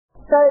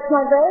So it's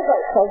my very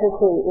great pleasure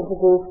to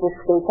introduce the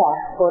speaker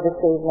for this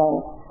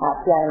evening,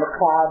 Fiona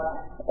McLeod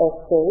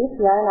SC.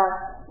 Fiona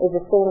is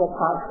a senior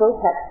counsel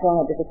practicing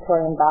at the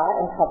Victorian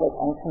Bar in Public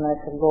and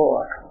Commercial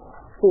Law.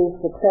 She is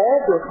the chair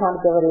of the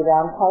Accountability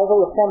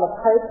Roundtable, a former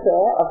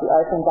co-chair of the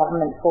Open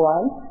Government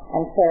Forum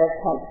and chair of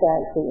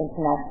Transparency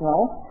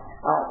International.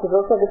 She's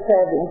also the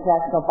chair of the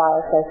International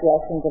Bar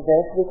Association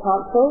Diversity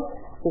Council.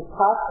 She's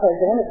past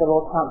president of the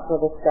Law Council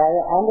of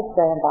Australia and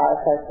Australian Bar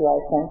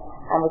Association,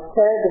 and was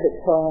chair of the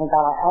Victorian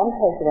Bar and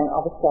president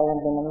of Australian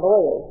Women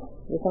Lawyers.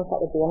 You think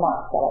that would be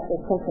enough, but it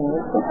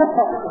continues.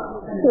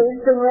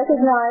 She's been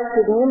recognised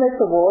with numerous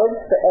awards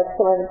for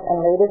excellence and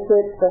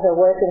leadership, for her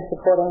work in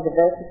supporting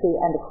diversity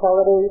and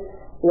equality,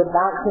 the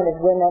advancement of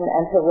women,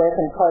 and her work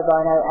in pro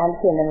bono and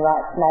human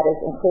rights matters,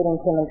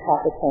 including human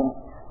trafficking.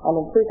 And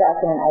in 2018,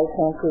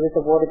 she was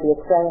awarded the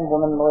Australian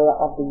Woman Lawyer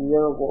of the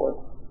Year Award.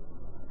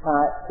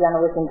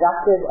 Fiona was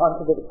inducted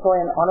onto the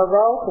Victorian Honour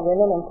Roll for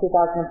Women in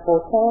 2014,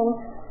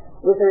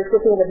 was the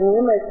recipient of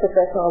numerous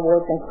professional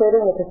awards,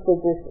 including the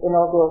prestigious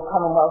inaugural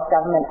Commonwealth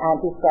Government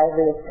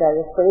Anti-Slavery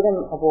Australia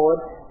Freedom Award,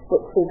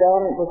 which she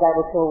then was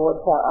able to award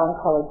to our own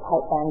colleague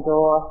Kate Van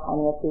Dore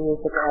only a few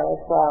years ago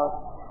as well.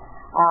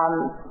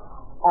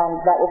 And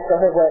that was for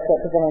her work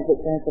representing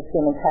victims of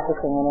human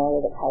trafficking, an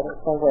area that Kate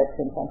also works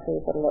in, so I'm sure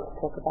you've got a lot to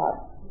talk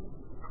about.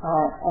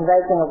 And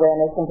raising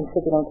awareness and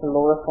contributing to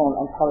law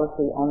reform and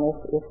policy on this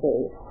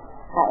issue.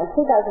 In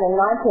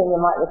 2019, you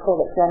might recall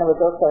that Fiona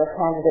was also a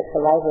candidate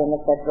for Labor in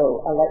the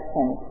federal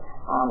election,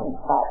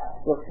 but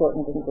Will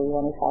Shorten didn't do you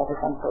any favours,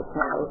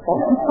 unfortunately. So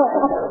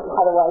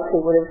otherwise,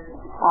 she would have.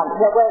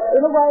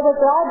 In a way, we're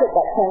glad that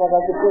turned out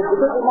as it did,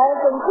 because it may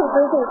have been too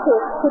busy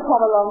to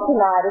come along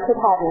tonight if it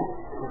hadn't.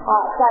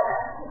 But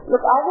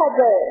look, I've had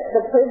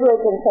the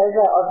privilege and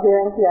pleasure of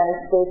hearing Fiona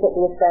speak at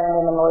the Australian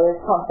Women Lawyers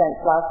Conference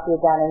last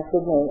year down in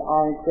Sydney,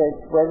 and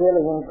we're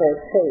really in for a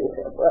treat,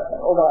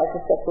 although I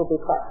suspect we'll be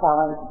quite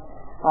challenged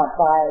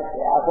by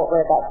what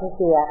we're about to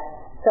hear.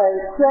 So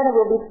Fiona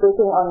will be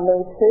speaking on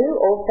Me Too,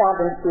 All Sound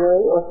and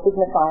Fury, or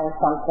Signifying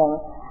Something,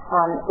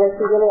 where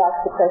she really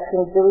asks the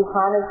question, do we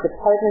harness the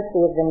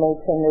potency of the Me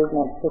Too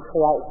movement to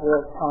create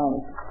real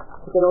change?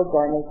 You could all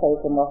join me,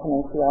 please, in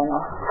welcoming Fiona.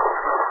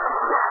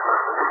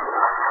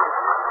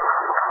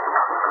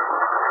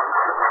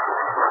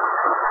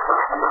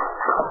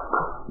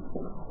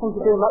 Thank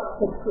you very much,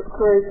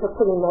 Terry, for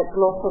putting that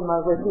gloss on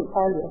my recent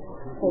failure.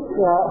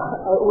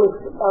 It was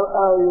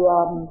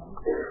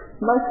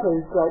mostly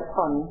great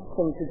fun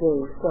thing to do,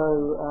 so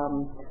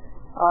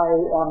I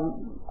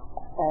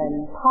am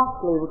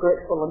partly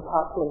regretful and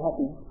partly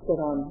happy that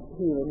I'm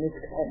here in this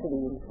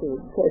capacity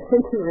instead. So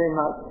thank you very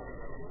much.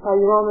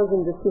 Your Honours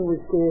and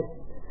distinguished guests,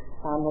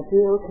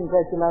 Nabil,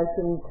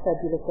 congratulations,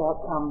 fabulous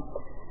outcome.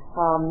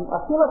 I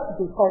feel I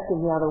should be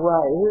facing the other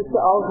way, so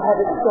I'll have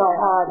it try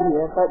hard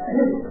here, but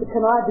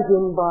can I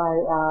begin by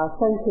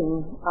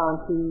thanking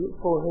Auntie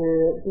for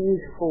her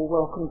beautiful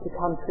welcome to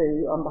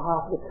country on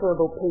behalf of the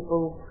Turrbal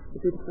people,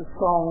 the beautiful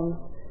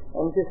songs,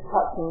 and just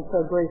touching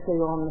so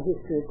briefly on the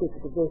history of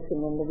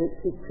dispossession and the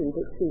rich history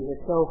that she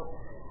herself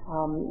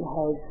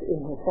has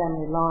in her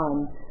family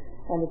line,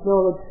 and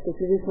acknowledge the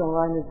traditional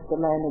owners of the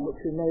land in which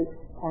we meet,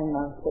 paying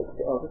my respects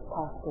to elders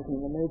past, present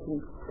and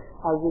emerging.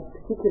 I would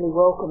particularly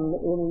welcome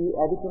any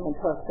Aboriginal and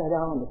Torres Strait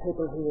Islander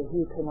people who are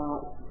here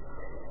tonight.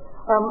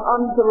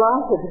 I'm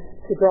delighted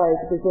today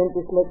to present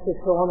this lecture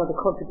to honour the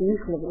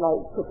contribution of the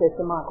late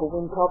Professor Michael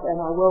Whincop,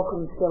 and I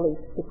welcome Shelley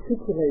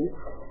particularly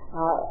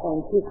and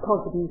his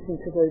contribution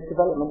to the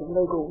development of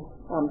legal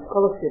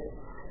scholarship.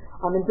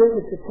 I'm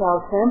indebted to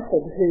Charles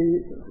Sanford, who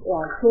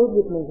shared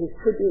with me his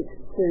tribute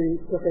to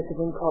Professor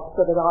Whincop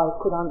so that I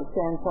could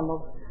understand some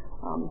of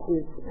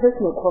his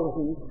personal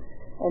qualities,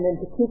 and in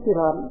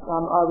particular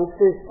I was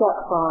very struck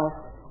by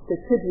the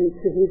tribute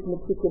to his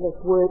meticulous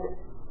work,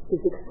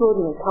 his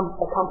extraordinary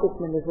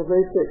accomplishment as a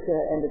researcher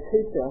and a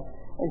teacher,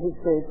 and his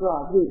very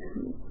dry wit.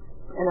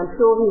 And I'm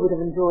sure he would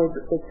have enjoyed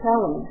the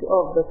challenge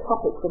of the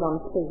topic that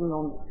I'm speaking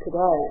on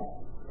today.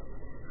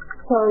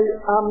 So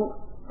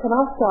can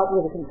I start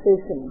with a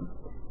confession?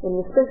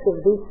 In respect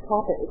of this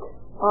topic,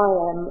 I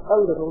am a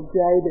little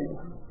jaded,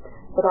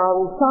 but I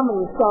will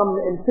summon some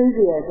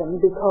enthusiasm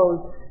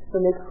because the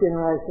next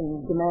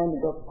generation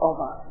demanded of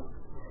us.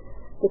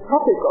 The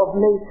topic of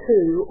Me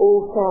Too,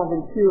 All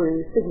Sound and Fury,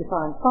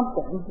 Signifying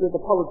Something, with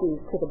apologies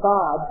to the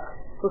bard,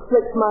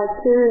 reflects my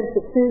experience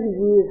of 30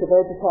 years of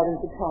agitating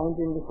for change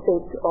in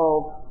respect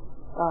of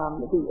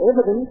the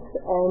evidence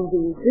and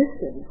the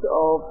existence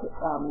of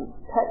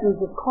patterns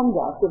of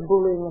conduct of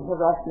bullying and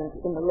harassment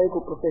in the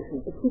legal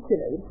profession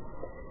particularly,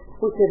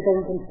 which have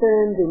been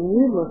confirmed in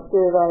numerous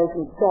surveys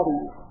and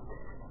studies.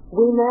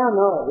 We now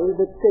know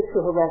that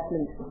sexual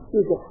harassment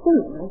is a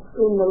thing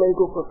in the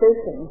legal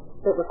profession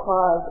that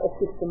requires a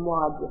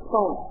system-wide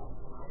response.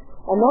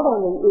 And not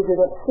only is it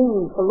a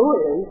thing for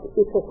lawyers,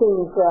 it's a thing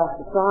for our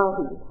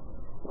society.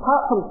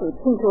 Apart from some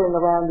tinkering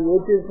around the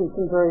edges and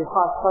some very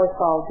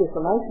high-profile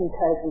defamation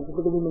cases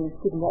where the women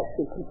didn't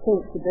actually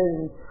consent to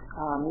being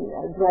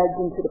dragged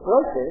into the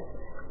process,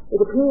 it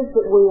appears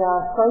that we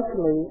are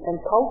socially and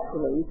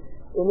culturally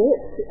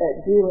inept at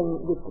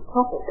dealing with the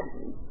topic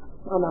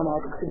and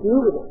unable to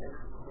deal with it.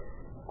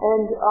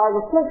 And I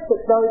reflect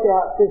that no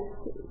doubt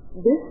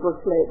this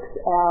reflects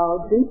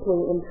our deeply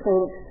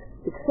entrenched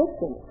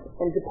acceptance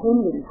and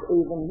dependence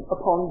even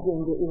upon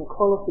gender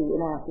inequality in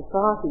our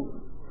society.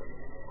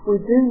 We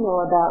do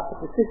know about the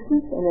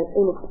persistent and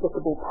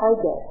inexplicable pay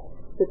gap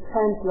that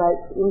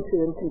translates into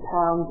and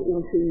compounds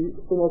into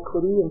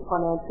inequity in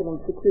financial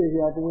insecurity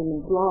over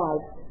women's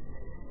lives.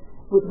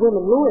 With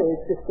women lawyers,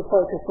 just to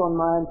focus on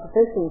my own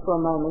profession for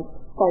a moment,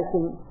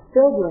 facing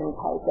staggering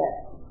pay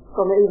gaps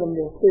from even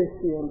their first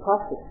year in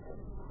practice.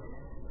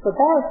 For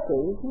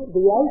barristers,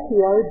 the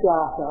ATO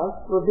data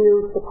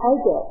reveals the pay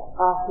gap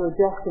after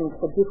adjusting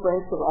for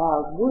differential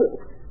hours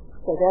worked,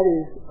 so that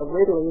is a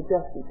readily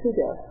adjusted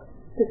figure,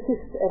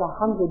 persists at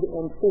 147%.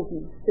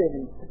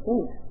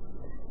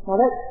 Now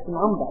that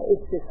number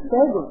is just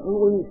staggering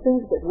when you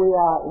think that we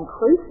are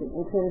increasing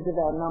in terms of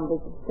our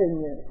numbers of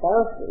senior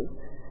barristers,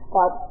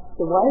 but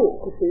the way it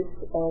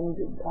persists and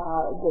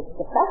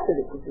the fact that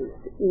it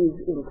persists is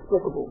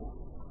inexplicable.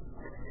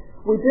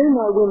 We do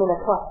know women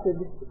are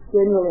clustered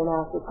generally in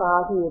our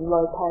society in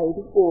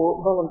low-paid or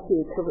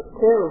volunteer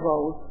carer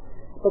roles,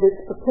 but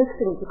it's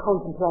perplexing to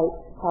contemplate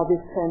how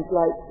this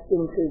translates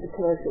into the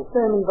commercial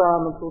firm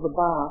environment or the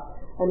bar,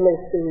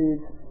 unless there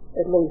is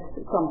at least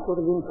some sort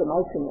of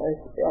information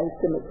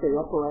asymmetry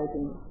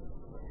operating.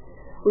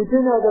 We do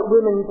know that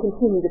women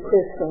continue to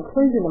press for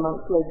inclusion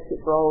amongst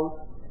leadership roles,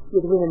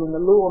 with women in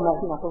the law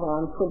making up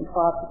around 25%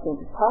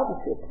 of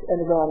partnerships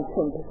and around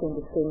 10%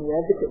 of senior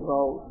advocate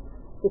roles,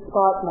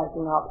 despite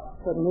making up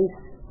for at least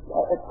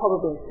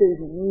probably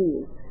 30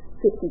 years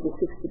 50 to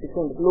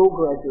 60% of law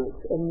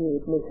graduates and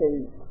new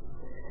admittees.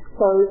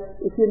 So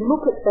if you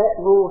look at that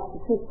raw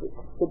statistic,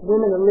 that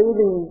women are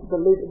leaving the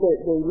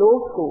law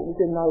schools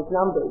in those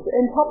numbers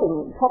and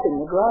topping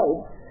the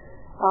grades,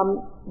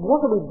 what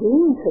are we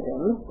doing to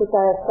them that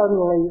they are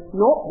suddenly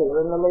not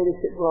there in the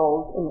leadership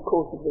roles in the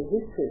course of their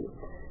history?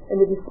 And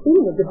if you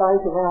spin the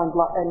debate around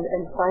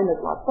and frame it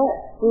like that,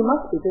 we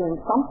must be doing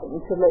something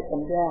to let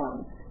them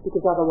down,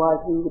 because otherwise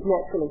we would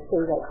naturally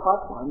see that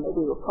pipeline that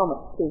we were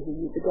promised 30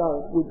 years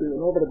ago would be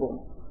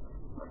inevitable.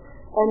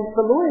 And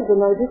the lawyers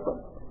are no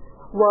different.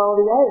 While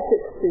the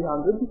ASX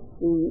 200,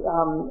 the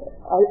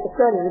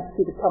Australian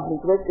Institute of Company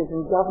Directors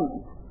and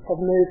Governments, have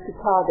moved to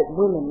target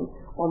women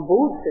on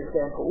boards, for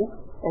example,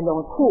 and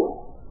on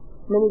courts,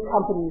 many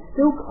companies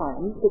still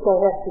claim that they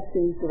have to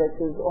choose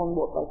directors on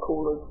what they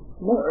call as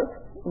merit.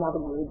 In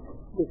other words,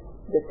 this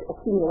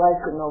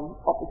accumulation of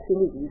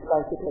opportunities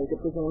basically to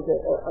present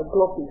a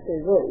glossy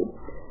CV,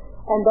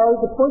 and those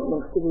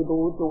appointments to the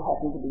boards all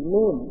happen to be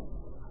men.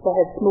 They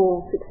have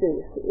small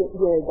success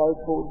where those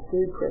boards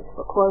do press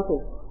for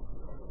quotas.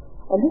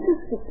 And this is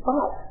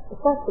despite the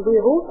fact that we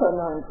have also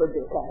known for a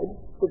decade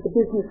that the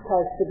business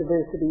case for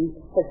diversity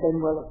has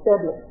been well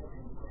established.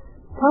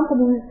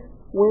 Companies,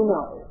 we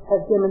know,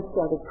 have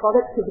demonstrated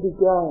productivity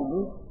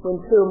gains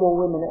when 2 or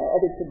more women are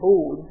added to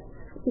boards,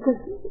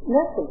 because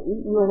naturally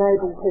you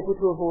enable people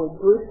to avoid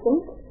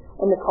groupthink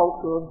and the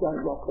culture of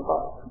don't rock the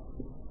boat.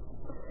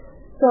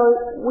 So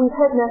we've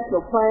had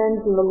national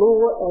plans in the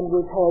law, and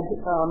we've had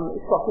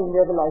shocking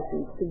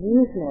revelations for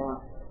years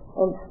now,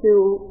 and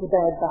still the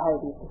bad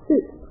behaviour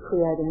persists,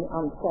 creating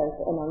unsafe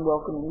and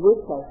unwelcoming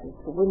workplaces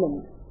for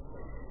women.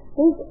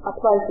 These are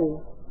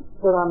places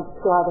that I'm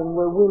describing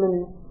where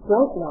women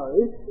don't know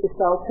if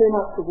they'll turn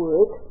up to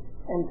work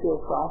and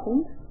feel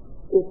frightened,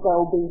 if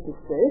they'll be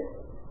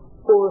distressed,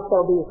 or if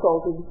they'll be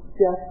assaulted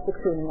just for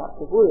turning up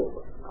to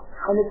work.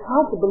 And it's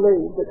hard to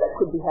believe that that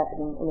could be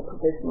happening in a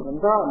professional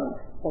environment,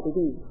 but it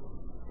is.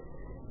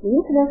 The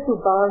International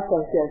Bar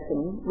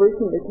Association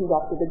recently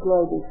conducted a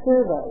global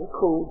survey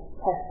called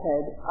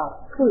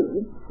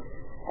 #AskTrue,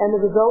 and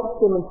the results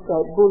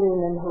demonstrate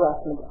bullying and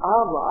harassment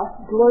are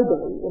rife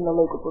globally in the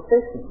legal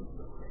profession.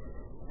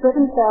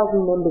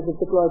 7,000 members of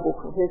the global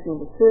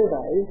profession were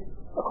surveyed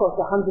across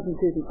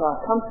 135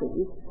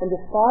 countries, and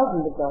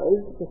 1,000 of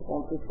those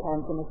responses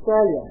came from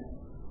Australia.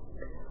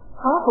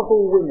 Half of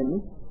all women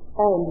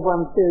and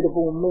 1/3 of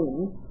all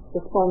men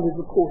responded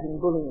reporting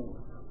bullying.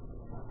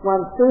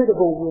 1/3 of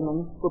all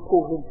women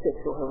reported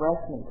sexual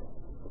harassment.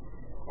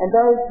 And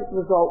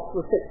those results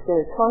reflect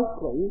very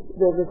closely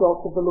the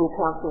results of the Law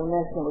Council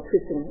National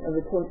Attrition and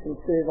Retention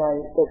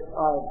Survey that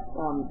I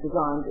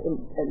designed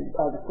and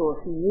oversaw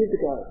a few years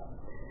ago.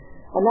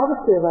 Another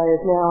survey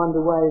is now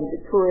underway in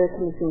Victoria,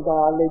 commissioned by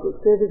our Legal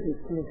Services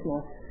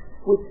Commissioner,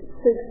 which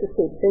seeks to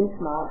set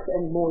benchmarks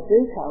and more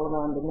detail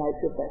around the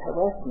nature of that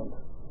harassment.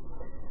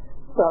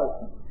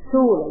 So,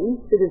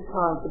 surely it is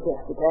time for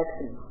drastic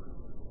action.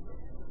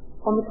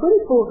 On the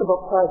 24th of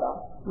October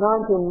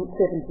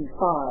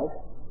 1975,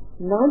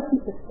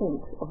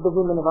 90% of the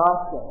women of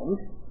Iceland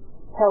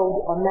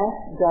held a mass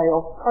day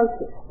off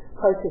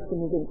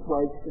protesting against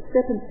wage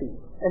discrepancy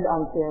and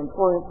unfair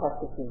employment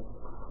practices.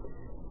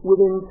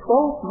 Within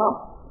 12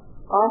 months,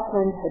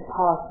 Iceland had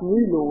passed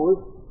new laws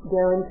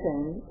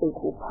guaranteeing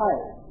equal pay,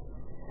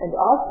 and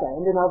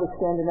Iceland and other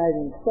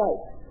Scandinavian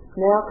states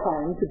now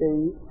claim to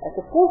be at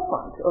the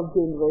forefront of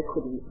gender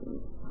equity.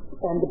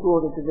 and the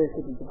broader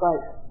diversity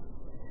debate.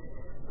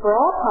 For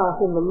our part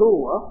in the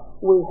law,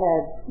 we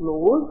have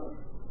laws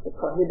that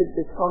prohibit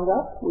this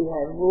conduct, we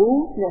have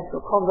rules,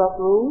 national conduct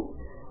rules,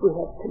 we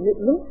have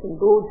commitments and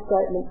broad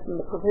statements from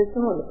the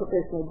professional and the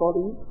professional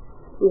bodies,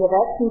 we have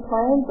action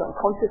plans,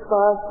 unconscious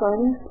bias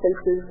training,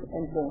 speeches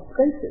and more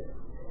speeches.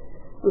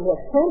 We have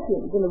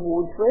champions and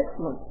awards for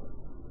excellence,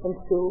 and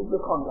still the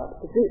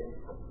conduct persists.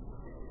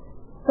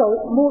 So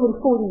more than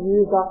 40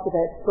 years after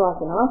that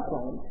strike in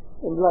Iceland,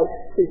 in late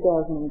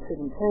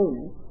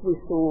 2017, we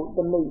saw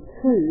the Me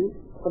Too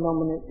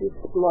phenomenon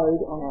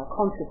explode on our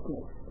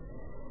consciousness,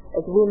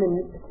 as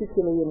women,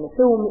 particularly in the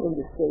film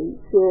industry,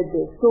 shared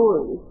their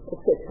stories of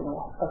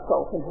sexual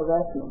assault and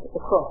harassment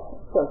across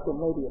social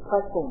media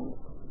platforms.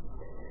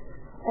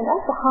 And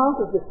at the heart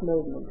of this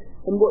movement,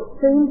 and what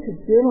seemed to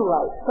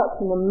generate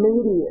such an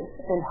immediate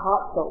and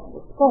heartfelt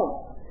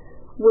response,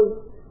 was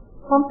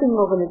something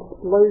of an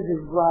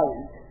explosive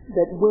rage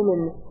that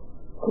women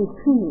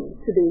continue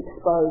to be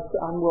exposed to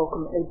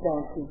unwelcome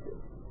advances,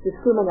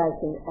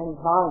 discrimination and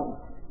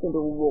violence in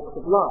all walks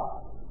of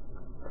life.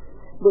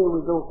 There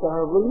was also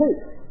a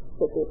relief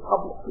that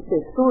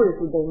their stories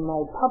were being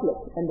made public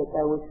and that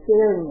they were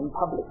sharing them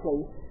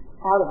publicly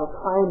out of a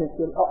cloud, if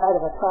you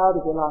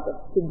like, of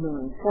stigma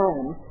and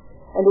shame,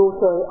 and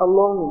also a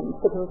longing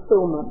for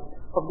fulfilment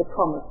of the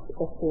promise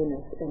of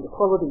fairness and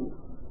equality.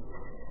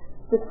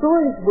 The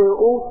stories were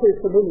all too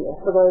familiar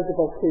for those of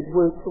us who'd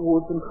worked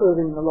towards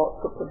improving the lots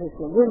of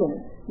professional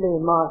women, me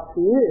in my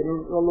sphere,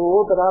 in the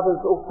law, but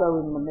others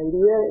also in the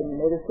media, in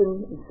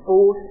medicine, in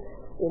sport,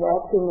 in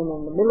acting and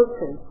in the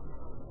military.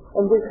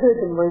 And we've heard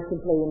them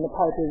recently in the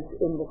papers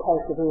in the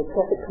case of air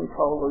traffic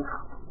controllers,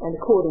 and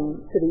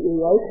according to the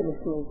EO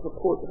Commissioner's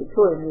report, the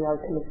Victorian EO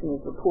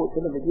Commissioner's report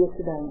delivered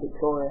yesterday in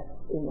Victoria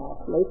in our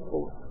police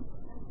force.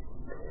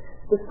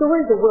 The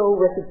stories are well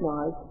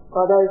recognised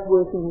by those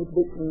working with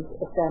victims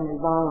of family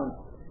violence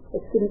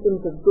as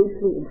symptoms of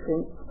deeply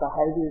entrenched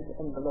behaviours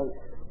and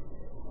beliefs.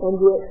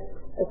 And yet,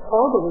 as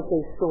horrible as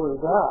these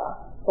stories are,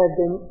 they've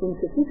been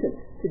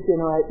insufficient to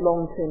generate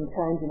long-term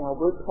change in our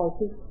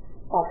workplaces,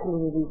 our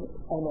communities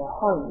and our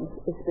homes,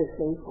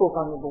 especially for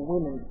vulnerable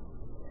women.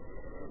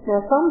 Now,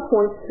 some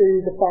point to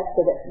the fact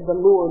that the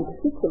law in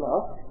particular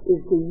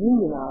is the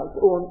unionised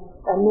or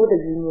a never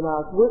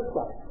unionised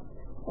workplace,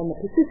 and the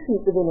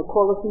persistence of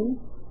inequality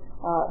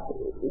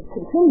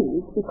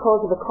continues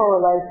because of a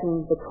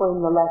correlation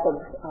between the lack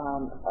of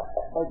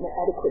an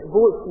adequate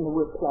voice in the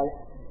workplace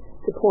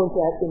to point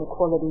out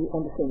inequality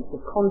and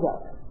offensive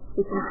conduct,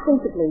 which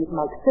instinctively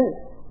makes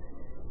sense,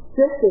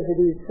 just as it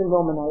is to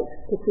nominate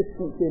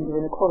persistent gender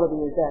inequality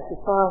as our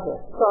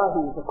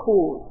society as a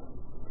cause.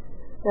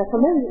 Now,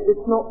 for me,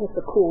 it's not just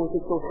a cause,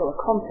 it's also a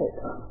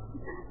context.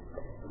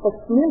 For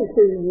nearly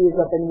 2 years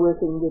I've been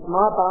working with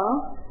my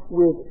bar,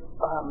 with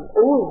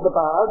all of the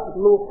bars,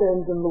 law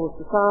firms and law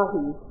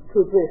societies to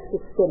address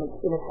systemic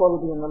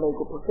inequality in the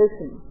legal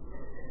profession.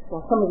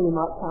 Now, some of you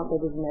might count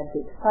that as an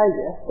abject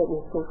failure, but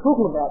we're still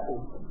talking about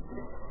this.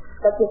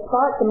 But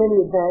despite the many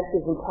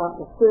advances in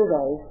countless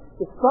surveys,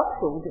 the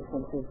structural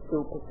differences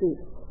still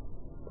persist.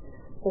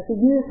 So for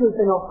years we've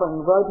been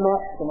offering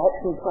roadmaps and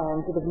action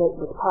plans that have met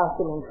with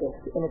partial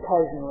interest and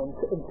occasional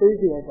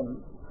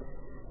enthusiasm.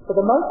 For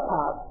the most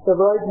part, the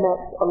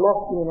roadmaps are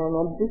lofty and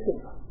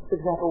ambitious. For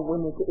example, we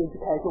need to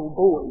educate all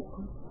boys.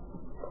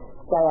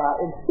 They are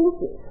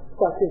instinctive,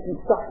 such as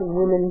instructing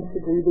women to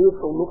do this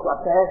or look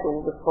like that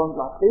or respond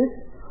like this,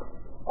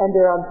 and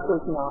they're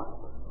unscrutinised.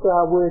 So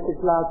our work is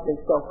largely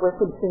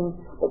self-referencing,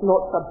 but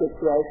not subject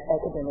to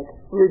academic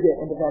rigour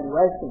and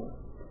evaluation.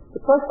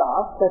 But so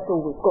far, that's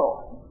all we've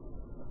got.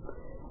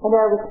 And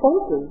our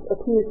responses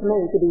appear to me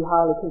to be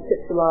highly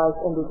conceptualised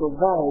and little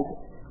vague,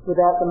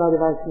 without the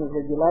motivation of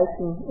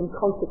regulation and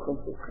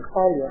consequences for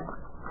failure.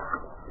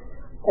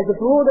 As a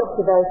broad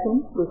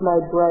observation, we've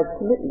made brave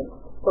commitments,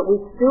 but we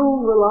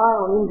still rely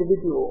on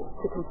individuals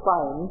to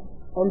complain,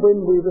 and then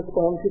we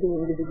respond to the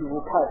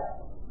individual case.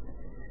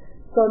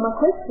 So my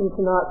question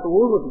tonight for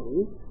all of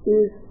you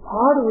is,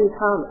 how do we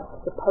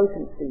harness the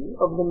potency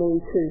of the Me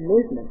Too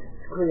movement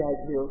to create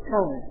real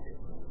change?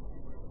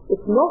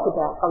 It's not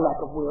about a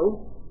lack of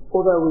will,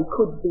 although we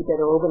could be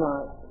better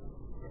organised.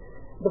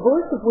 The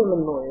voice of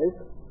women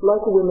lawyers,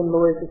 local women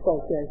lawyers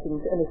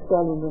associations and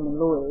Australian women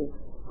lawyers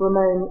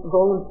remain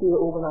volunteer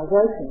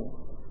organisations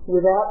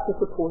without the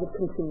support of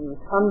continuous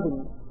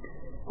funding.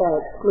 They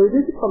are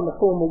excluded from the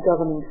formal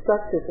governing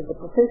structures of the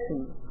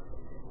profession.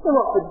 They're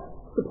offered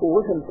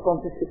support and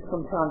sponsorship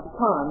from time to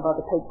time by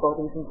the peak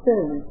bodies and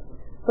firms,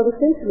 but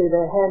essentially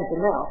they're hand to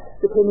mouth,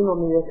 depending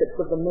on the efforts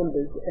of the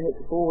members and its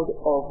board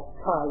of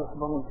tireless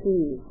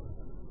volunteers.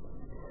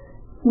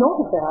 It's not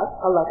about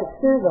a lack of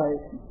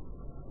surveys,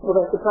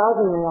 although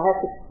surprisingly I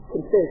have to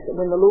confess that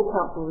when the Law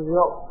Council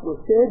results were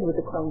shared with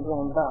the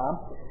Queensland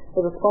Bar,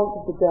 the response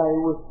of the day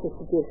was to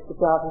suggest the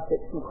data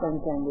set from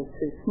Queensland was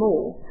too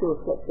small to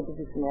reflect the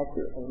position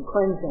accurately in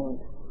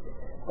Queensland.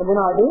 And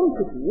when I then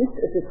produced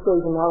a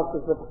discrete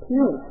analysis of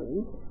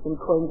appearances in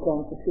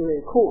Queensland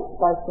Superior Court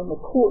based on the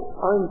court's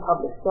own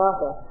published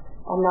data,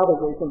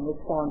 another reason was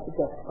found to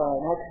justify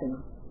an action.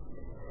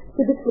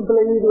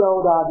 Predictably, the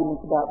old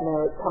arguments about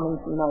merit coming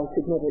from those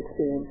who've never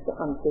experienced the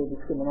unfair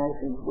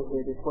discrimination were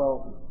heard as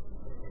well.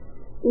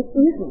 It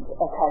isn't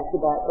a case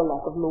about the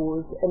lack of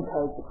laws and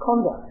codes of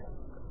conduct.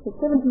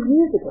 70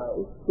 years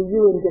ago, the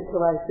UN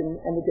Declaration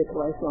and the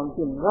Declaration on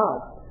Human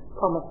Rights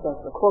promised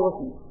social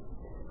equality.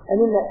 And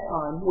in that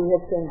time, we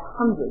have seen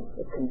hundreds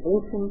of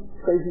conventions,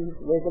 treaties,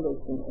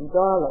 resolutions and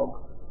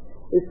dialogue.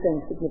 We've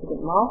seen significant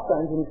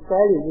milestones in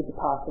Australia with the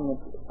passing of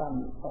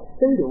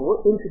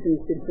CEDAW,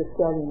 introduced into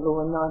Australian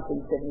law in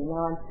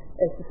 1979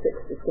 as the Sex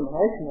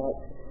Discrimination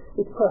Act,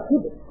 which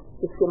prohibits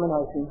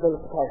discrimination,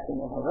 vilification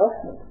and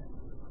harassment.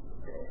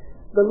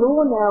 The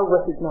law now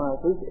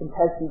recognises, in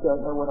case you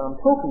don't know what I'm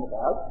talking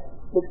about,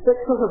 that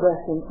sexual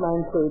harassment may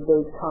include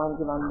these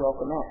kinds of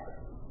unwelcome acts.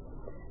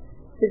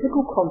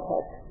 Physical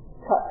contact,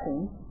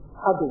 touching,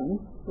 hugging,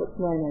 what's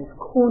known as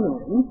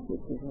cornering,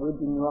 which is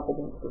wedging you up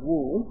against the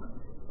wall,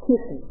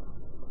 kissing,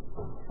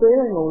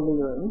 swearing or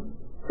leering,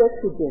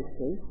 sexual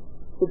gestures,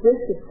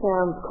 suggestive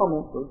sounds,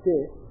 comments or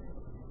jests,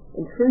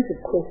 intrusive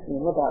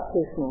questioning about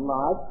personal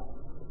lives,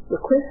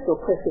 requests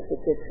or pressure for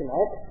sexual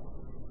acts,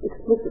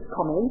 explicit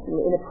comments and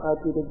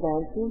inappropriate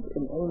advances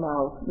in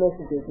emails,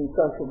 messages and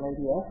social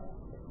media,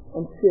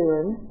 and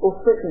sharing or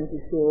threatening to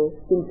share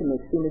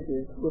intimate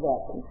images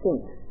without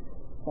consent,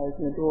 those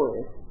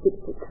notorious dick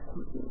pics.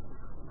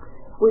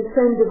 We've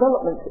seen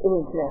developments in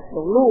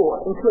international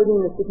law,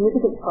 including the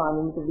significant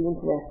findings of the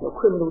International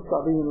Criminal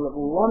Tribunal of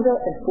Rwanda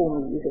and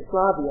former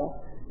Yugoslavia,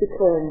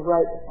 declaring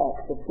rape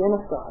acts of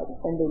genocide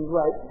and then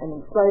rape and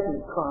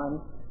enslavement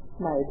crimes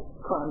made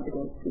crimes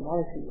against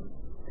humanity.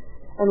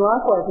 And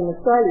likewise in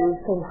Australia,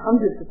 we've seen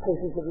hundreds of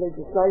pieces of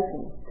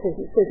legislation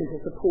seeking to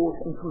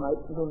support and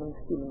promote women's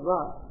human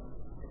rights.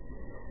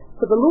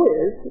 For the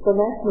lawyers, the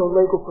National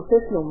Legal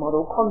Professional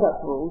Model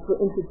conduct rules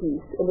were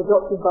introduced and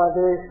adopted by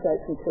various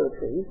states and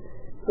territories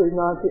through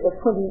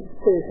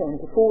 2013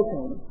 to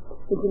 14,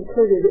 which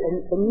included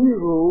a new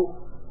rule,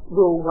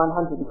 Rule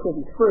 123,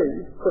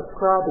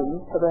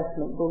 prescribing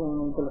harassment,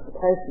 bullying and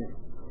vilification.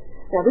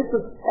 Now this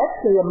was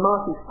actually a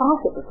mighty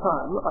fight at the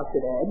time, I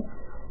should add,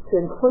 to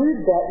include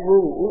that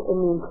rule in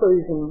the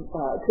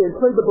to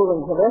include the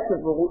bullying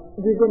harassment rule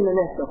within the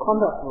national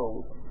conduct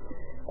rules.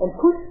 And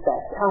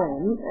pushback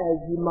came, as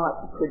you might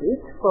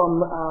predict,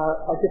 from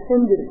a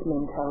defendant's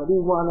mentality,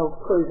 one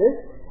of prove it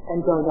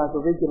and don't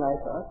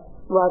over-regulate us,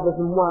 rather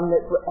than one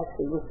that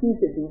actually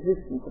refuted the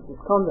existence of this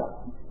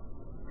conduct.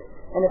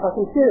 And if I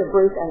can share a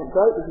brief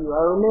anecdote with you,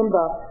 I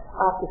remember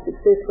after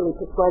successfully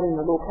persuading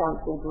the Law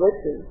Council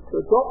directors to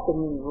adopt the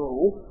new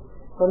rule,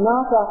 the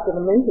night after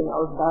the meeting I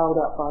was bailed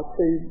up by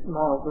two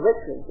male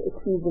directors,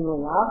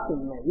 accusingly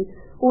asking me,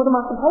 what am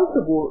I supposed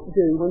to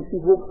do when she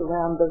walks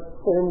around the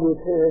firm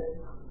with her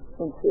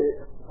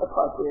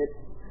appropriate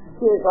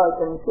shirt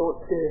open,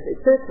 short skirt,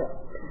 etc.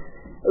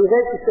 It was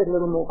actually said a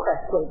little more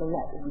crassly than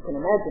that, as you can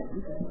imagine.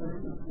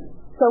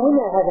 So we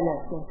now have a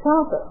national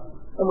charter,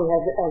 and we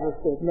have, as I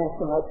said,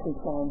 national action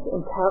plans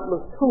and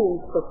countless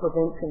tools for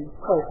prevention,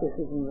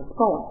 processes and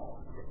response.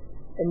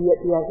 And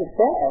yet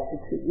that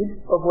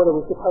attitude of what are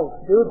we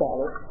supposed to do about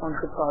it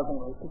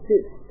unsurprisingly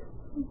persists.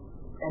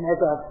 And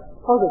as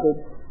I've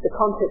posited, the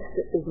context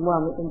is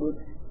one in which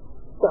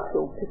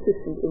structural,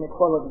 persistent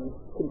inequality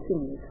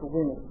continues for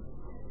women.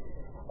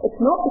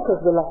 It's not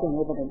because we're lacking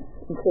evidence,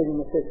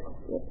 including the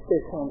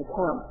first-hand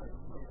accounts.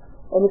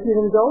 And if you'd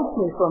indulge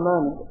me for a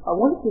moment, I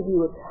want to give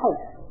you a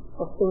taste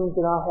of things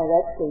that I had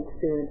actually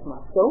experienced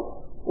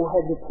myself or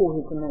had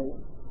reported to me.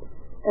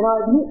 And I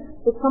admit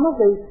that some of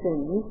these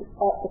things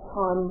at the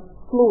time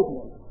floored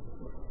me.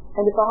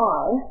 And if I,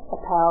 a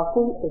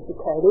powerful,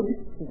 educated,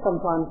 and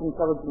sometimes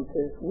intelligent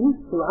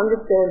person who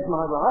understands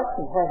my rights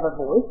and have a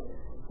voice,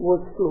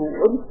 was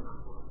floored,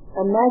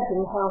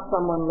 imagine how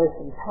someone less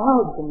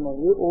empowered than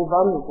me or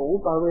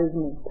vulnerable by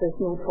reason of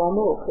personal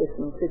trauma or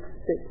personal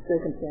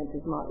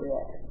circumstances might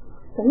react.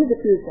 So here's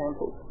a few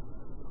examples.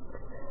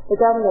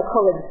 Regarding a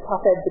colleague's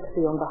tough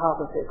advocacy on behalf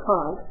of her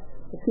client,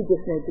 she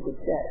just needs a good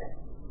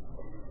chat.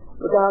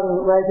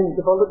 Regarding raising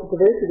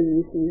diversity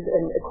issues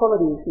and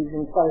equality issues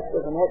in face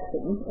of an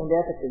action and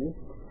apathy,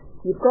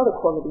 you've got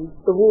equality,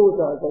 the war's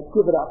over,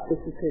 give it up, this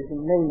is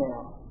choosing me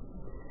now.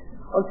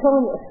 On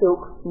telling a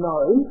silk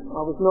no,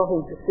 I was not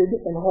interested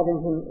in having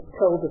him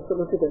tell the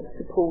solicitor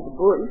to pull the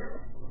brief.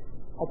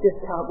 I just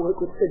can't work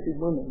with frigid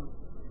women.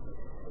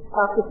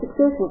 After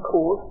success in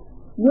court,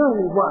 you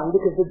only won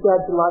because the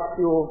judge likes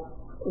your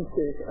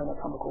insert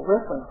anatomical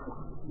reference.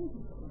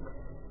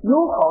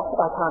 You're hot,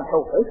 I can't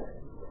help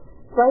it.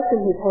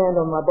 Placing his hand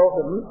on my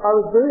bottom, I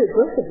was very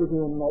aggressive with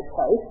you in that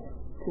case,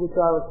 to which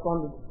I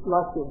responded,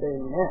 like you're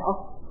being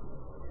now.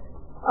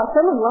 I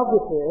fell in love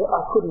with her,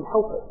 I couldn't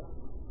help it.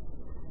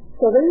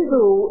 So these are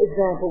all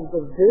examples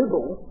of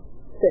verbal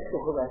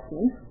sexual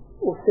harassment,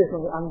 or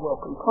certainly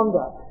unwelcome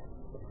conduct.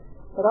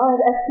 But I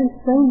had actually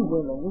seen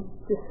women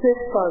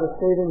distressed by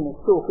receiving the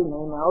stalking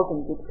emails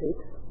and dick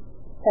pics,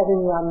 having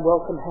the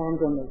unwelcome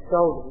hands on their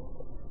shoulders,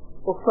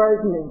 or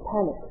frozen in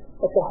panic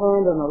at the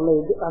hand on a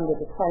leg under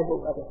the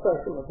table at a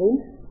social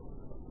event,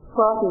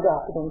 frightened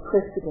after being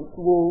pressed against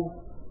walls,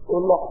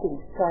 or locked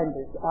into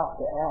chambers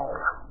after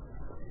hours.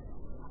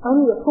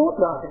 Only a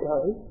fortnight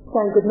ago,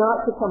 saying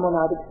goodnight to someone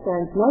I'd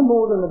exchanged no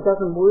more than a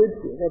dozen words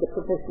with at a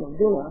professional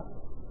dinner,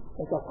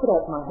 as I put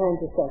out my hand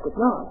to say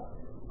goodnight,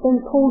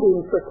 then called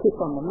in for a kiss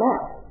on the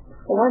mouth,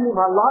 and only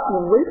my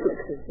lightning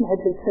reflexes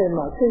made me turn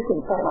my cheek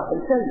and come up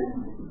and tell you.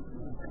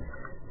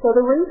 So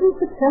the reason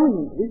for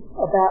telling you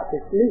about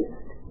this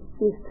list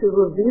is to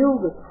reveal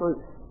the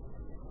truth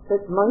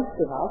that most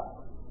of us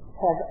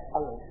have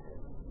a list.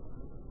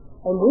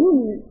 And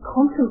when you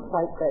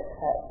contemplate that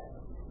fact,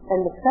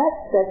 and the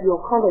fact that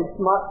your colleagues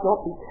might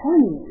not be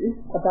telling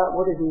you about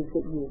what it is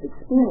that you have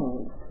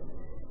experienced,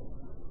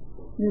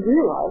 you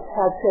realise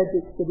how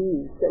tragic it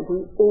is that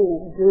we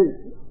all do,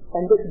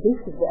 and that this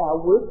is our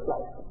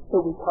workplace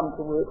that we come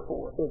to work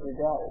for every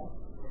day.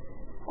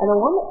 And I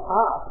want to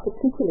ask,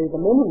 particularly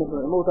the men in the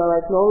room, although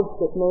I acknowledge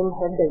that men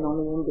have been on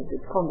the end of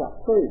this conduct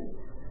too,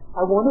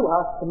 I want to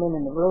ask the men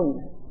in the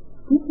room,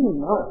 did you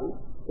know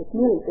that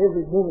nearly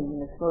every woman in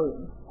this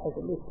room has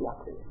a list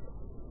like this?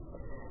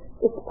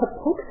 It's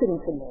perplexing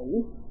to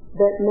me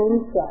that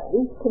men say,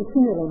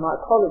 continually my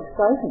colleagues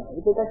say to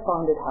me, that they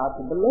find it hard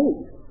to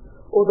believe,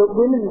 or that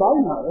women they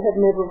know have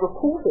never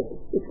reported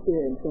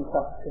experiencing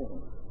such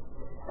things.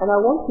 And I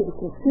want you to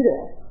consider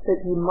that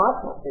you might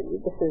not be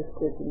the first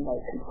person they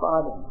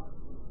confide in.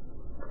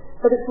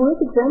 But it's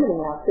worth examining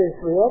our first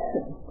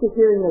reaction to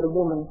hearing that a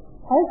woman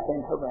has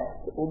been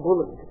harassed or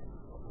bullied.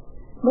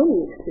 Many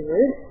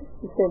experience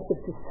the sense of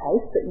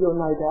distaste that you're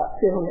no doubt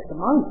feeling at the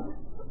moment.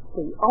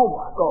 The, oh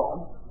my God,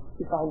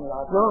 if only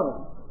I'd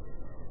known.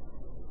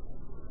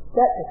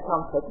 That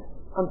discomfort,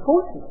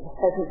 unfortunately,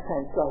 hasn't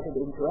translated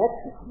into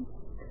action.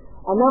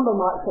 A number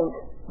might think,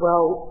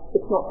 well,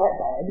 it's not that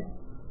bad.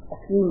 A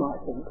few might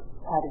think,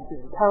 how did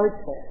you encourage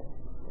that?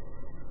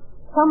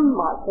 Some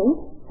might think,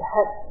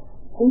 perhaps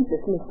he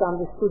just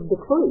misunderstood the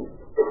clues,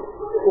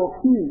 or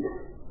cues.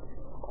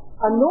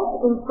 A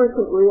not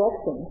infrequent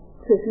reaction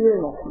to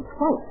hearing a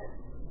complaint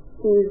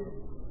is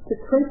to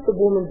treat the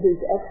woman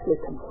who's actually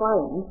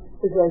complained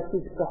as though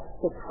she's just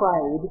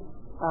betrayed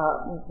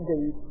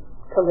the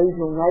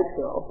collegial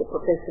nature of the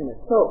profession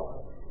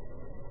itself.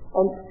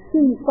 And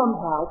she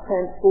somehow,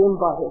 transformed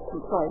by her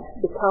complaint,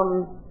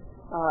 becomes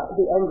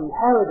the angry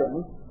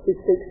harridan who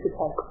seeks to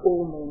take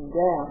all men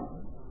down.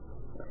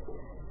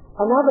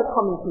 Another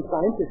common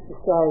complaint is to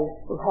say,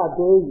 well, how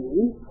dare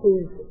you,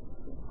 who's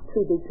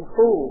too big to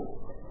fool?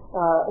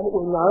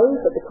 We know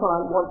that the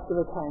client wants to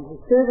retain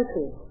his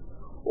services,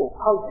 or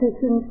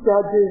politicians,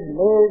 judges,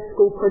 mayors,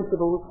 school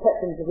principals,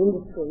 captains of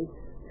industry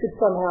should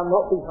somehow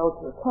not be held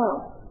to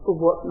account for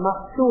what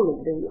must surely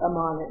be a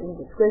minor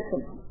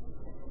indiscretion.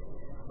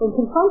 In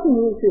confronting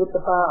the issue at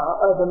the bar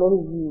over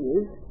many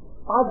years,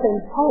 I've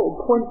been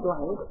told point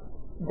blank,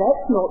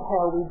 that's not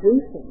how we do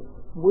things.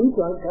 We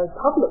don't go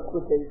public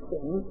with these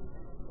things.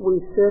 We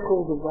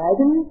circle the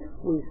wagons,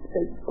 we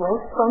speak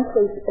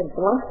frankly and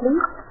bluntly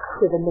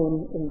to the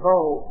men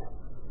involved.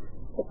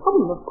 The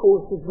problem, of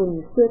course, is when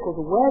you circle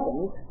the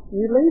wagons,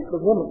 you leave the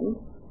woman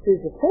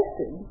who's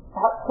affected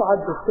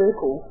outside the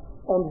circle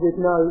and with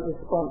no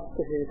response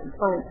to her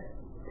complaints.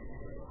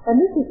 And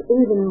this is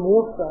even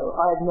more so,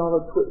 I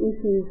acknowledge, where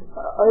issues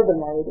are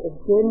overlaid of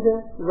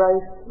gender,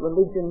 race,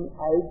 religion,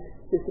 age,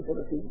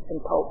 disability and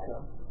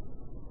culture.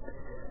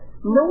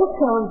 More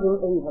challenging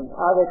even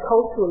are the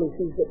cultural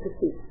issues that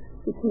persist,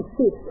 which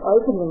insist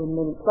openly in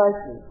many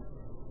places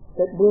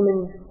that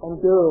women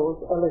and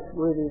girls are less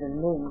worthy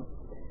than men.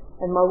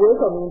 And my work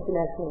on the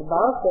International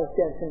Bar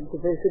Association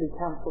Diversity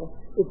Council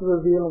is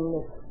revealing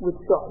this with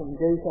shocking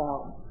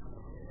detail.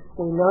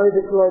 We know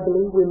that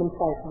globally women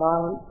face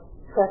violence,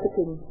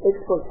 trafficking,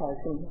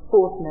 exploitation,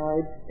 forced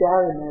marriage,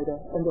 dowry murder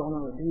and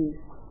honour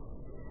abuse.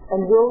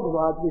 And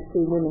worldwide we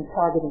see women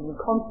targeted in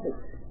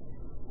conflicts.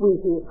 We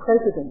hear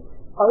presidents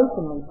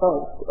openly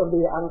boast of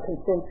their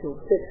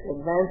unconsensual sexual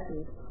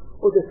advances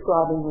or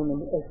describing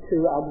women as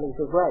too ugly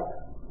to rape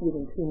with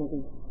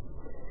impunity.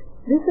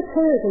 This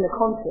occurs in a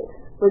context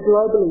where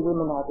globally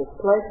women are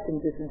displaced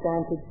and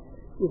disadvantaged,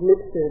 with lip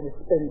service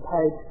being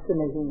paid to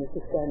meeting the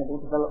Sustainable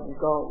Development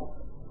Goals.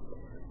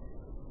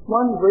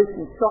 One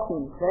recent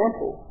shocking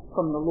example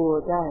from the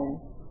law again,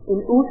 in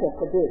Uttar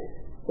Pradesh,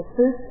 the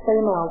first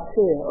female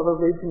chair of a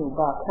regional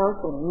bar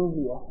council in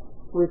India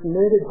was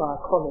murdered by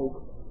a colleague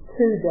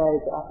 2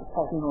 days after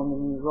taking on the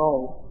new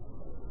role.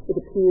 It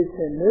appears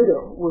her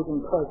murder was in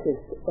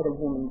protest at a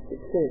woman's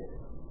success.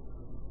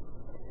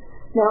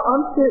 Now,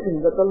 I'm certain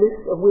that the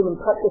list of women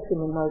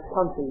practicing in those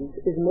countries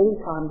is many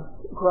times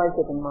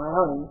greater than my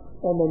own,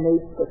 and their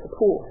need for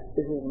support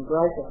is even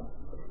greater.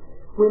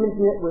 Women's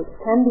networks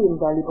can be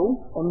invaluable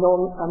and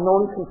a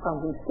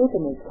non-confronting step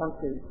in these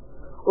countries,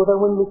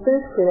 although when we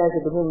first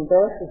created the Women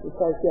Barristers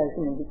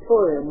Association in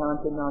Victoria in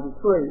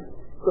 1993,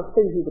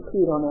 graffiti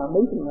appeared on our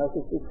meeting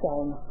notices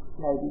saying,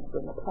 "Ladies,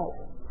 bring a plate."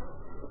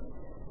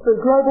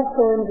 Through global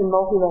firms and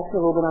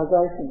multinational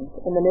organisations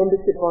and the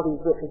membership bodies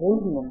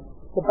representing them,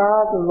 the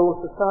bars and law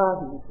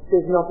societies,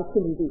 there's an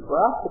opportunity for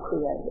us to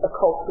create a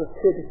culture of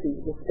courtesy,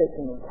 respect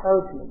and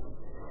encouragement.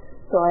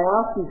 So I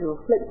ask you to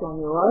reflect on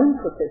your own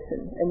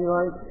profession and your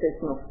own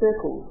professional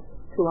circles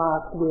to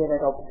ask where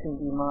that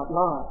opportunity might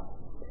lie.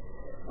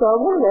 So I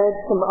want to add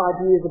some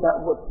ideas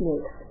about what's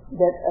next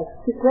that are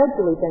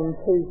gradually being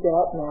teased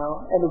out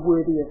now and are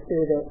worthy of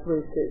further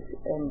research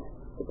and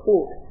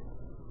support.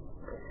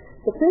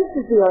 The first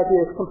is the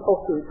idea of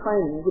compulsory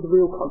training with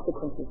real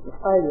consequences for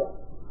failure.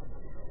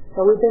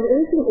 Now, we've been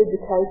urging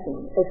education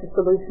as a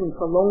solution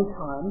for a long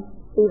time,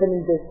 even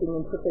investing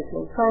in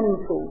professional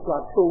training tools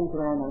like tools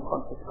around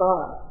unconscious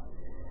bias.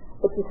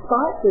 But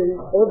despite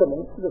the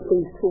evidence that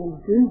these tools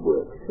do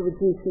work to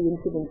reduce the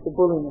incidence of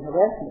bullying and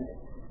harassment,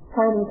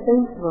 training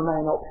seems to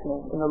remain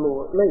optional in the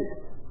law at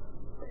least.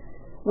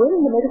 When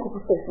the medical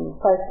profession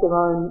faced their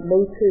own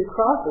Me Too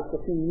crisis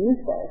a few years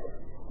back,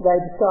 they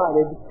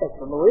decided, as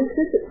the lawyers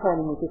did, that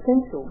training was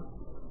essential.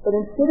 But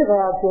instead of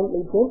our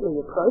gently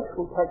approach,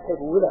 we'll take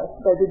people with us,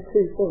 they did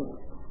two things.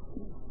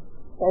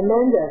 They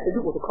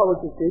mandated, or the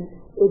colleges did,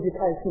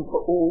 education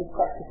for all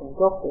practicing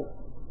doctors.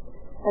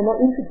 And they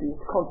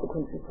introduced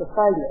consequences for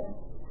failure.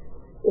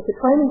 If a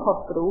training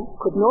hospital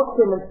could not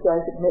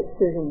demonstrate it met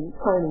certain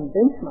training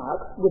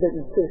benchmarks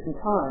within a certain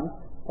time,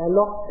 they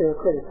lost their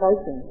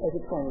accreditation as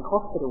a training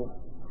hospital.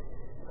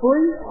 3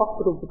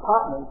 hospital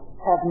departments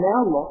have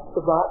now lost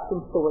the right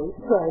to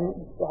train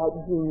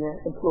junior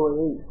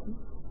employees,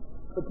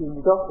 for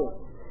junior doctors.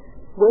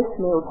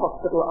 Westmead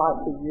Hospital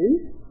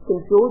ICU,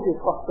 St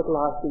George's Hospital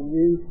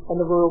ICU, and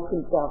the Royal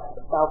Prince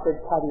Alfred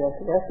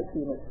Cardiothoracic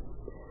Unit.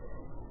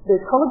 The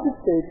College of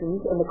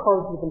Surgeons and the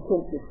College of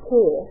Intensive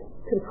Care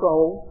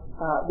control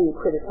the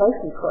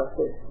accreditation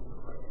process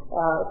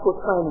for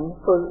training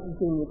for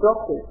junior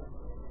doctors.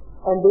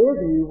 And their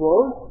view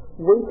was,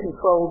 we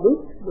control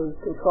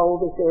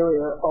this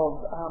area of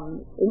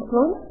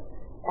influence.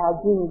 Our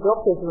junior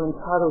doctors are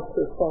entitled to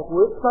a safe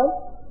workplace.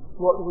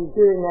 What we're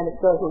doing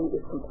anecdotally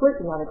is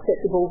completely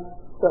unacceptable,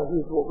 so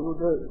here's what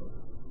we'll do.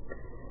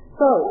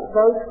 So,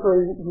 those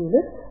 3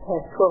 units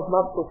have 12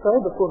 months or so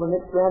before the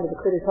next round of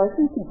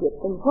accreditation to get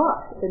things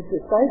right, and to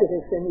say to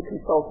their senior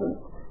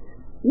consultants,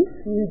 if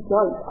you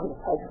don't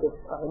undertake this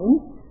training,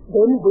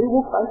 then we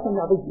will face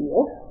another year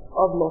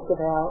of loss of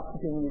our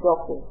junior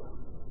doctors.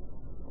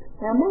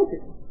 Now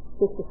imagine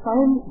if the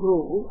same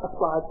rule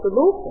applied to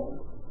law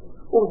firms,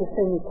 or the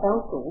senior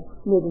counsel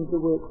needing to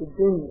work with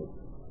juniors.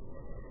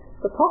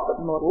 The profit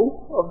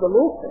model of the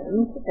law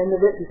firms and the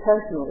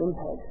reputational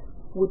impact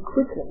would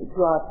quickly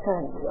drive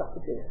change, I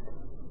suggest.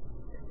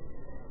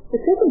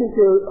 The second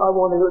issue I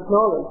want to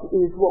acknowledge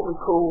is what we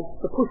call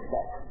the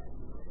pushback.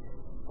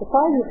 The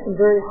failure of some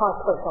very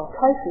high-profile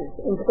cases,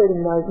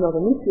 including those not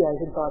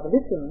initiated by the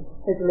victim,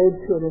 has led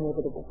to an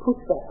inevitable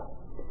pushback.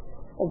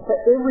 And for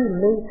every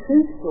Me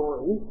Too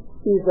story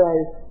is a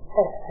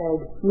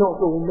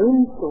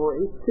 #NotAllMe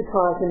story to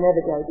try to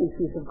navigate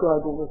issues of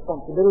global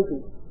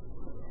responsibility.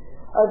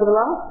 Over the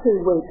last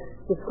 2 weeks,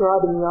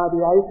 describing the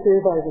IBA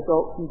survey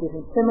results from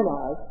different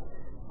seminars,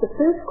 the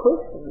first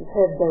questions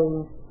have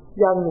been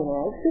young men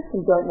anxious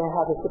and don't know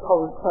how they're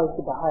supposed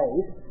to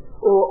behave,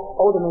 or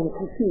older men are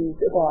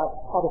confused about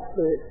how to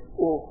flirt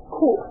or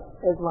court,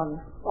 as one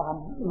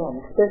man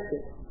expressed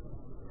it.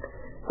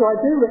 So I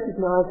do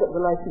recognise that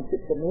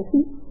relationships are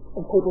messy,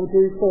 and people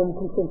do form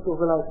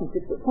consensual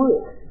relationships at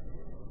work.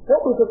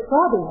 What we're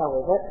describing,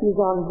 however, is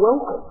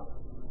unwelcome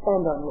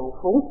and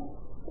unlawful,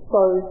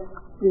 so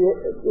the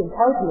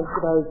encouragement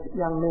for those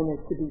young men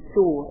is to be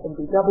sure and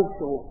be double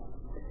sure.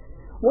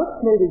 What's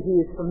needed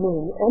here is for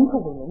men and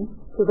for women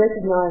to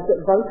recognise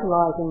that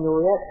vocalising your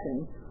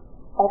reaction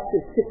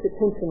actually shifts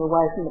attention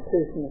away from the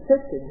person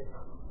affected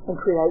and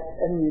creates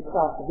a new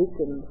class of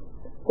victims,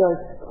 those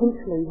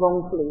potentially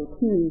wrongfully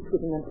accused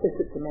with an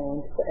implicit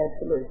demand for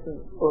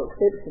absolution or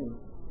exception.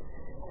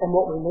 And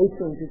what we need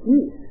to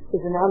introduce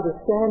is an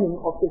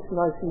understanding of this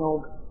notion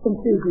of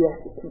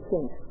enthusiastic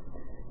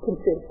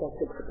consent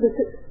that's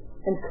explicit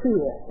and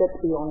clear, that's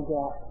beyond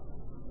doubt.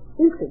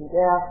 If in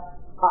doubt,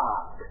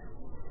 ask.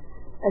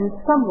 And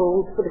some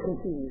rules for the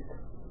confused.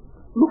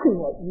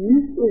 Looking at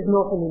you is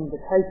not an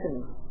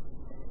invitation.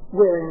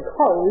 Wearing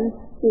clothes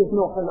is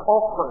not an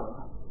offering.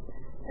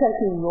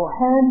 Shaking your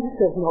hand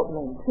does not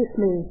mean kiss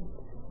me.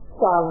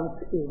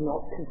 Silence is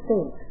not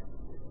consent.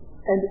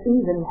 And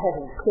even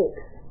having sex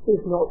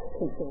is not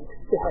consent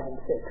to having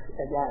sex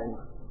again.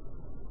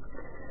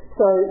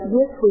 So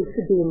yes, we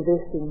should be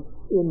investing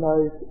in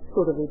those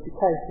sort of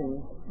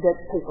education that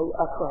people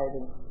are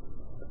craving.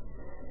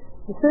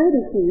 The third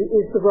issue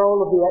is the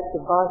role of the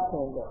active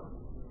bystander.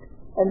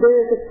 And there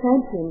is a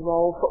champion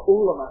role for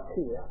all of us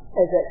here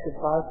as active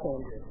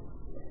bystanders.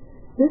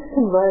 This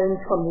can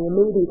range from the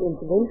immediate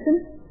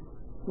intervention,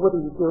 what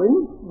are you doing,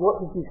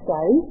 what did you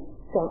say,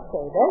 don't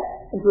say that,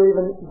 and to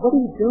even, what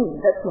are you doing,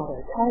 that's not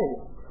okay.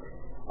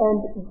 And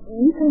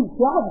you can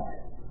judge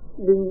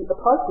the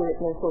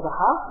appropriateness or the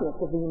harshness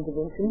of the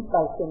intervention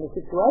based on the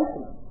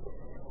situation.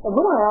 And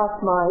when I ask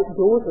my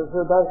daughters, who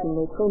are both in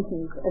their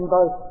 20s and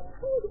both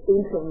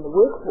entering the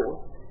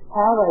workforce,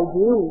 how they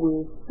deal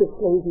with this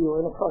sleazy or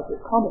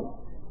inappropriate comments,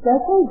 they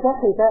say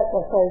exactly that.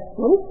 They say,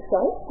 what did you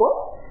say? What?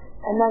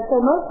 And they say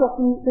most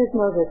often there's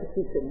no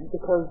repetition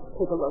because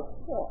people are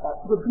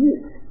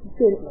rebuked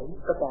gently,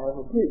 but they are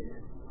rebuked.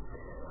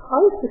 I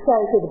used to say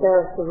to the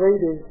barrister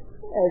readers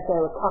as they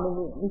were coming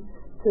in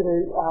to the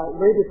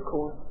readers'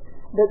 course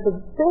that the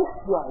best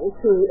way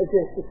to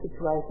address the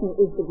situation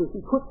is the witty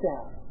put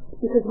down,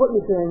 because what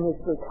you're doing is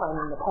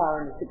reclaiming the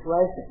power in the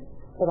situation.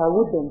 But I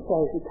would then say,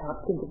 if you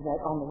can't think of that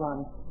on the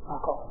run,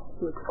 fuck off.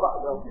 Works quite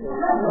well too.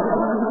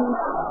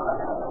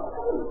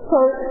 So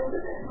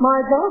my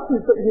advice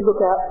is that you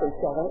look out for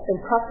each other and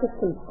practice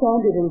some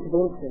standard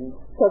interventions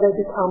so they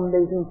become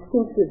these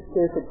instinctive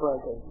circuit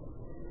breakers.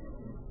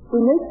 We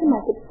need to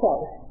make it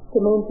safe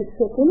for men to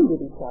check in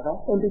with each other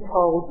and be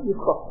told you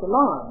crossed the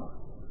line.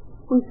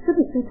 We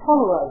shouldn't be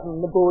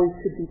tolerating the boys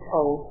should be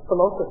told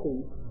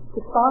philosophy,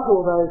 despite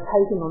all those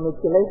hating on the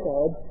Gillette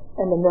ad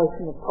and the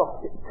notion of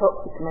toxic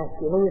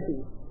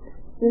masculinity.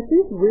 This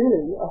is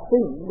really a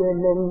thing where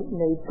men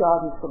need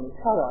guidance from each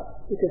other,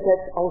 because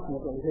that's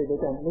ultimately who they're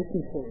going to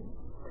listen to.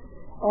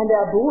 And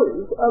our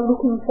boys are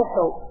looking for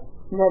help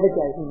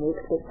navigating the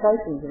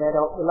expectations of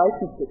adult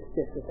relationships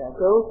just as our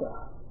girls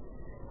are.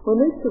 We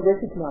need to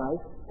recognise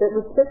that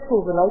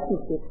respectful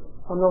relationships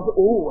are not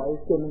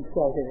always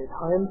demonstrated at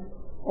home,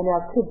 and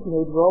our kids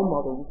need role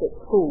models at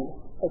school,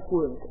 at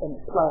work and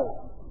at play.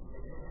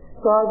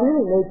 So I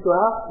really need to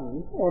ask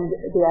you, and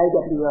the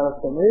AWO has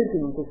been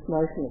urging this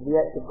notion of the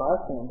active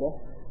bystander,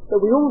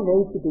 that we all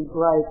need to be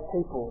brave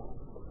people,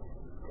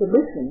 to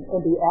listen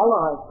and be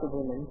allies to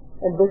women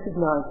and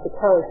recognise the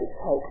courage it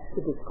takes to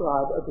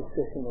describe a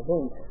distressing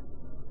event.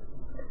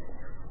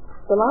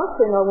 The last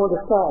thing I want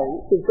to say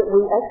is that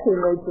we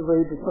actually need to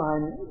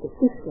redesign the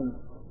system.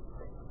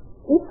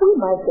 If we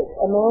make it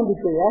a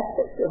mandatory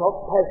aspect of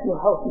occupational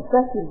health and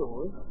safety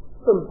laws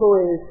for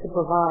employers to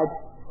provide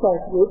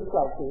safe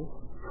workplaces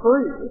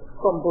free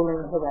from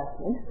bullying and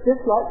harassment,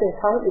 just like they're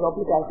currently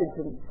obligated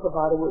to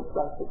provide a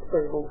workplace that's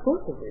free of all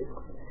sorts of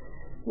risks,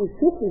 we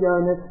shift the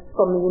onus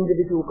from the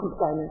individual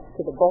complainants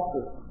to the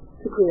bosses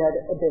to create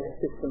a better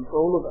system for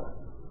all of us.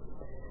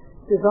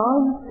 We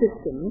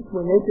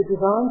need to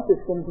design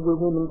systems where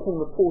women can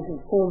report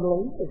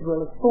informally as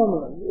well as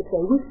formally, if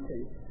they wish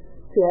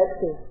to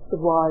access the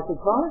wise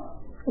advice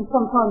and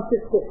sometimes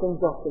just get things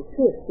off their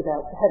chest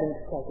without having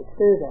to take it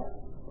further,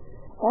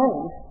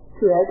 and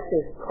to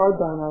access pro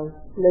bono,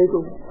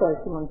 legal,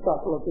 social and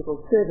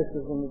psychological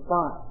services and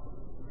advice.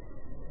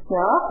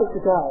 Now, after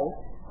today,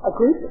 a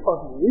group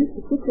of you,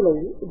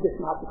 particularly this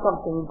might be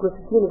something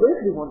Griffith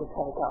University want to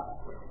take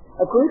up,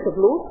 a group of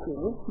law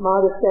students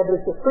might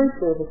establish a free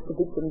service to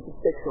victims of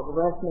sexual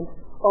harassment,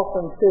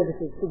 offering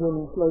services to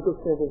women's legal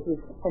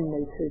services and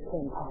Me Too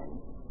campaigns.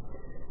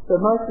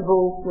 But most of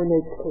all, we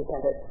need to keep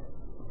at it.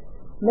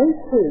 Me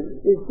Too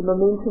is the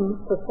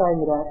momentum for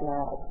saying it out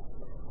loud.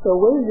 So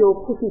wear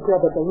your pussy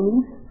grabber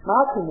beanies,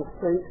 march in the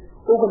street,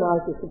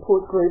 organise a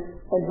support group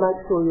and make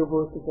sure your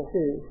voices are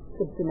heard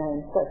to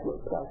demand safe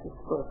workplaces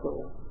for us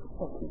all.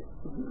 Thank you.